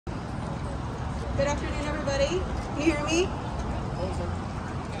Good afternoon, everybody. Can you hear me?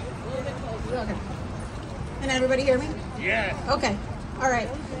 Okay. Can everybody hear me? Yeah. Okay. All right.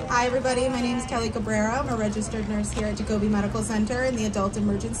 Hi, everybody. My name is Kelly Cabrera. I'm a registered nurse here at Jacobi Medical Center in the Adult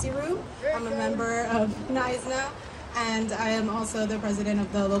Emergency Room. I'm a member of NISNA, and I am also the president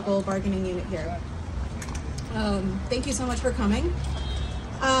of the local bargaining unit here. Thank you so much for coming.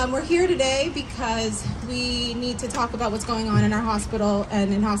 We're here today because we need to talk about what's going on in our hospital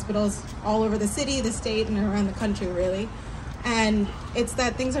and in hospitals all over the city, the state, and around the country, really. And it's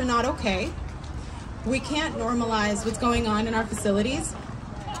that things are not okay. We can't normalize what's going on in our facilities.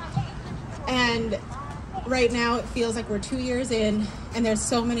 And right now it feels like we're 2 years in and there's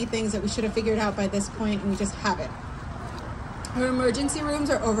so many things that we should have figured out by this point and we just haven't. Our emergency rooms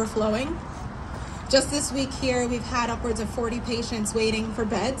are overflowing. Just this week here, we've had upwards of 40 patients waiting for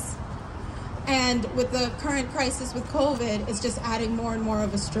beds. And with the current crisis with COVID, it's just adding more and more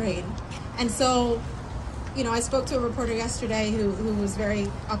of a strain. And so, you know, I spoke to a reporter yesterday who was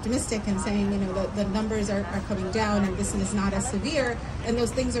very optimistic and saying, you know, the numbers are coming down and this is not as severe. And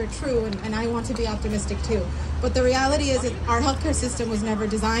those things are true, and I want to be optimistic too. But the reality is that our healthcare system was never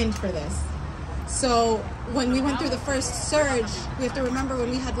designed for this. So when we went through the first surge, we have to remember when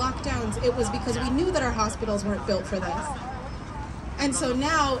we had lockdowns, it was because we knew that our hospitals weren't built for this. And so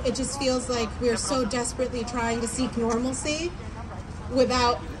now it just feels like we're so desperately trying to seek normalcy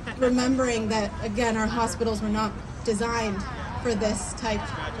without remembering that, again, our hospitals were not designed for this type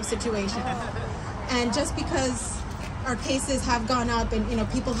of situation. And just because our cases have gone up and, you know,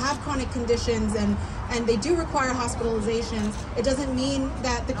 people have chronic conditions and they do require hospitalizations, it doesn't mean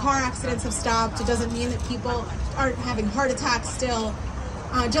that the car accidents have stopped. It doesn't mean that people aren't having heart attacks still.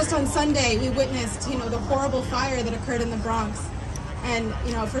 Just on Sunday, we witnessed, you know, the horrible fire that occurred in the Bronx. And,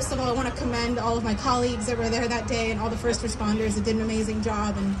 you know, first of all, I want to commend all of my colleagues that were there that day and all the first responders that did an amazing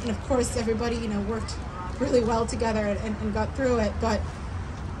job. And of course, everybody, you know, worked really well together and got through it. But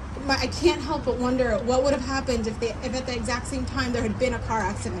I can't help but wonder what would have happened if at the exact same time there had been a car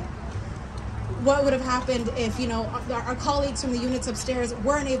accident. What would have happened if, you know, our colleagues from the units upstairs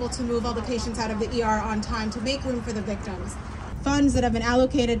weren't able to move all the patients out of the ER on time to make room for the victims? Funds that have been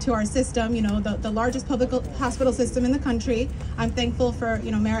allocated to our system, you know, the largest public hospital system in the country. I'm thankful for,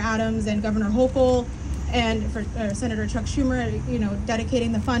 you know, Mayor Adams and Governor Hochul and for Senator Chuck Schumer, you know,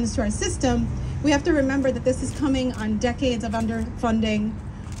 dedicating the funds to our system. We have to remember that this is coming on decades of underfunding,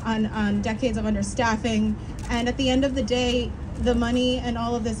 on decades of understaffing. And at the end of the day, the money and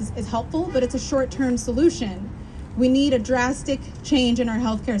all of this is helpful, but it's a short-term solution. We need a drastic change in our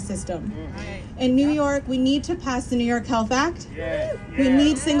healthcare system. In New York, we need to pass the New York Health Act. We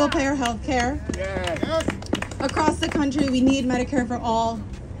need single-payer healthcare. Across the country, we need Medicare for all.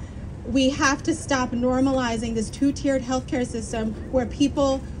 We have to stop normalizing this two-tiered healthcare system where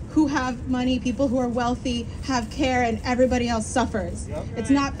people who have money, people who are wealthy, have care, and everybody else suffers. It's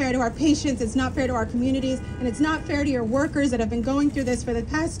not fair to our patients, it's not fair to our communities, and it's not fair to your workers that have been going through this for the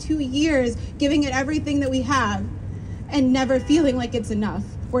past 2 years, giving it everything that we have, and never feeling like it's enough.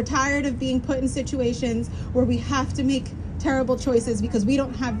 We're tired of being put in situations where we have to make terrible choices because we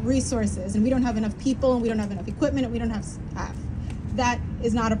don't have resources, and we don't have enough people, and we don't have enough equipment, and we don't have staff. That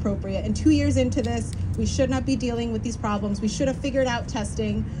is not appropriate. And 2 years into this, we should not be dealing with these problems. We should have figured out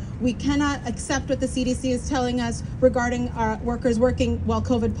testing. We cannot accept what the CDC is telling us regarding our workers working while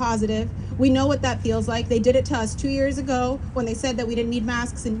COVID positive. We know what that feels like. They did it to us 2 years ago when they said that we didn't need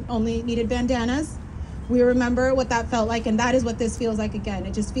masks and only needed bandanas. We remember what that felt like, and that is what this feels like again.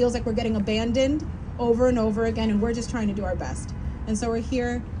 It just feels like we're getting abandoned over and over again, and we're just trying to do our best. And so we're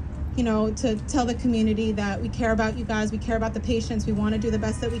here, you know, to tell the community that we care about you guys, we care about the patients, we want to do the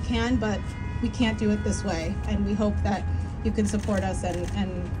best that we can, but we can't do it this way. And we hope that you can support us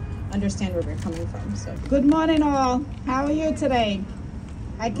and understand where we're coming from. So good morning all. How are you today?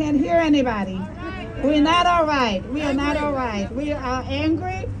 I can't hear anybody. We're not all right. We are not all right. We are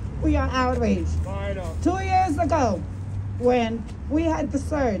angry. We are outraged. 2 years ago, when we had the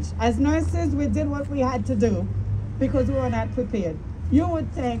surge, as nurses, we did what we had to do because we were not prepared. You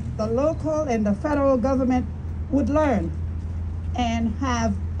would think the local and the federal government would learn and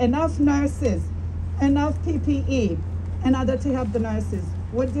have enough nurses, enough PPE, in order to help the nurses.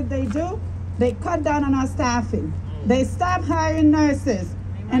 What did they do? They cut down on our staffing. They stopped hiring nurses,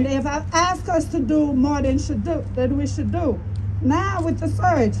 and they have asked us to do more than we should do. Now with the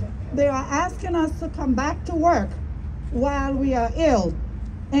surge, they are asking us to come back to work while we are ill,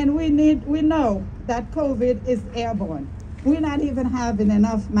 and we know that COVID is airborne. We're not even having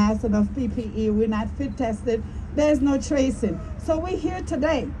enough masks, enough PPE. We're not fit tested. There's no tracing. So we're here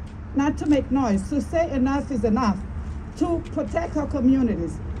today, not to make noise, to say enough is enough, to protect our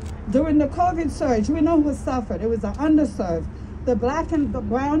communities. During the COVID surge, we know who suffered. It was the underserved. The black and the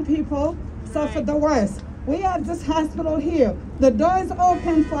brown people suffered the worst. We have this hospital here. The door is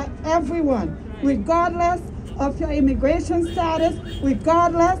open for everyone, regardless of your immigration status,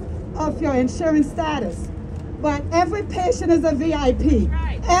 regardless of your insurance status. But every patient is a VIP.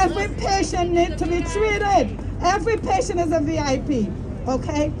 Every patient needs to be treated. Every patient is a VIP,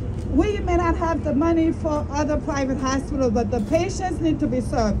 okay? We may not have the money for other private hospitals, but the patients need to be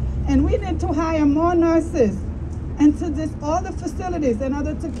served. And we need to hire more nurses into all the facilities in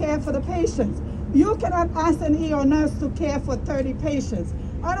order to care for the patients. You cannot ask an ER nurse to care for 30 patients.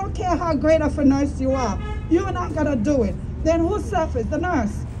 I don't care how great of a nurse you are. You're not gonna do it. Then who suffers? The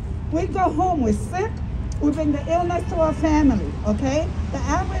nurse. We go home, we're sick, we bring the illness to our family, okay? The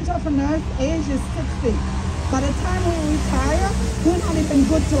average of a nurse age is 60. By the time we retire, we're not even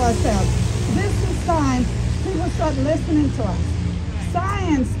good to ourselves. This is time people start listening to us.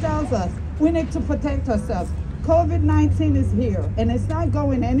 Science tells us we need to protect ourselves. COVID-19 is here, and it's not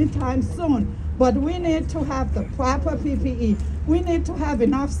going anytime soon, but we need to have the proper PPE. We need to have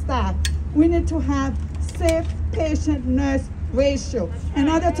enough staff. We need to have safe patient-nurse ratio in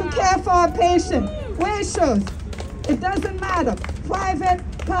order to care for our patient. Ratios, it doesn't matter. Private,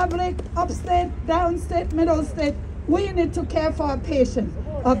 public, upstate, downstate, middle state, we need to care for our patients.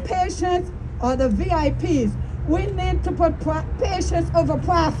 Our patients are the VIPs. We need to put patients over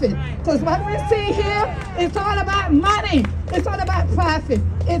profit. Because what we see here, it's all about money. It's all about profit.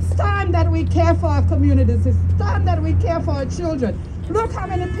 It's time that we care for our communities. It's time that we care for our children. Look how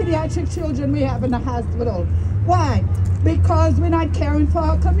many pediatric children we have in the hospital. Why? Because we're not caring for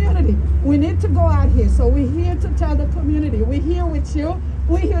our community. We need to go out here. So we're here to tell the community, we're here with you.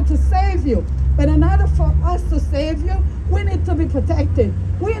 We're here to save you. But in order for us to save you, we need to be protected.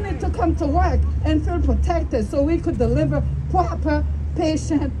 We need to come to work and feel protected so we could deliver proper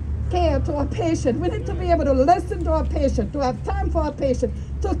patient care to our patient. We need to be able to listen to our patient, to have time for our patient,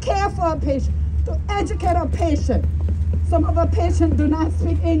 to care for our patient, to educate our patient. Some of our patients do not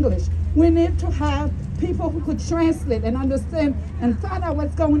speak English. We need to have people who could translate and understand and find out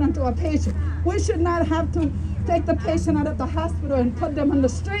what's going on to our patient. We should not have to take the patient out of the hospital and put them on the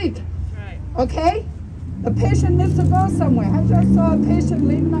street, okay? The patient needs to go somewhere. I just saw a patient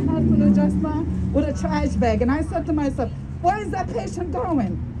leaving the hospital just now with a trash bag, and I said to myself, where is that patient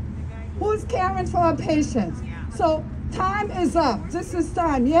going? Who's caring for our patients? So time is up. This is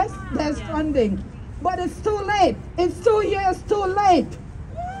time. Yes, there's funding, but it's too late. It's 2 years too late.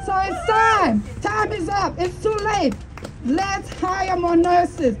 So it's time. Time is up. It's too late. Let's hire more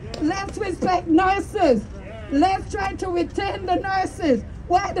nurses. Let's respect nurses. Let's try to retain the nurses.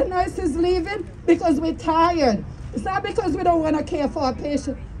 Why are the nurses leaving? Because we're tired. It's not because we don't want to care for our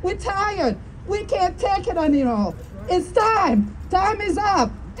patient. We're tired. We can't take it anymore. It's time. Time is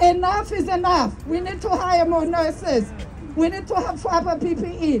up. Enough is enough. We need to hire more nurses. We need to have proper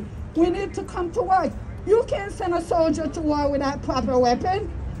PPE. We need to come to work. You can't send a soldier to war without proper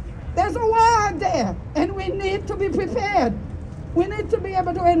weapon. There's a war out there, and we need to be prepared. We need to be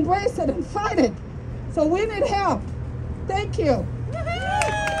able to embrace it and fight it. So we need help. Thank you.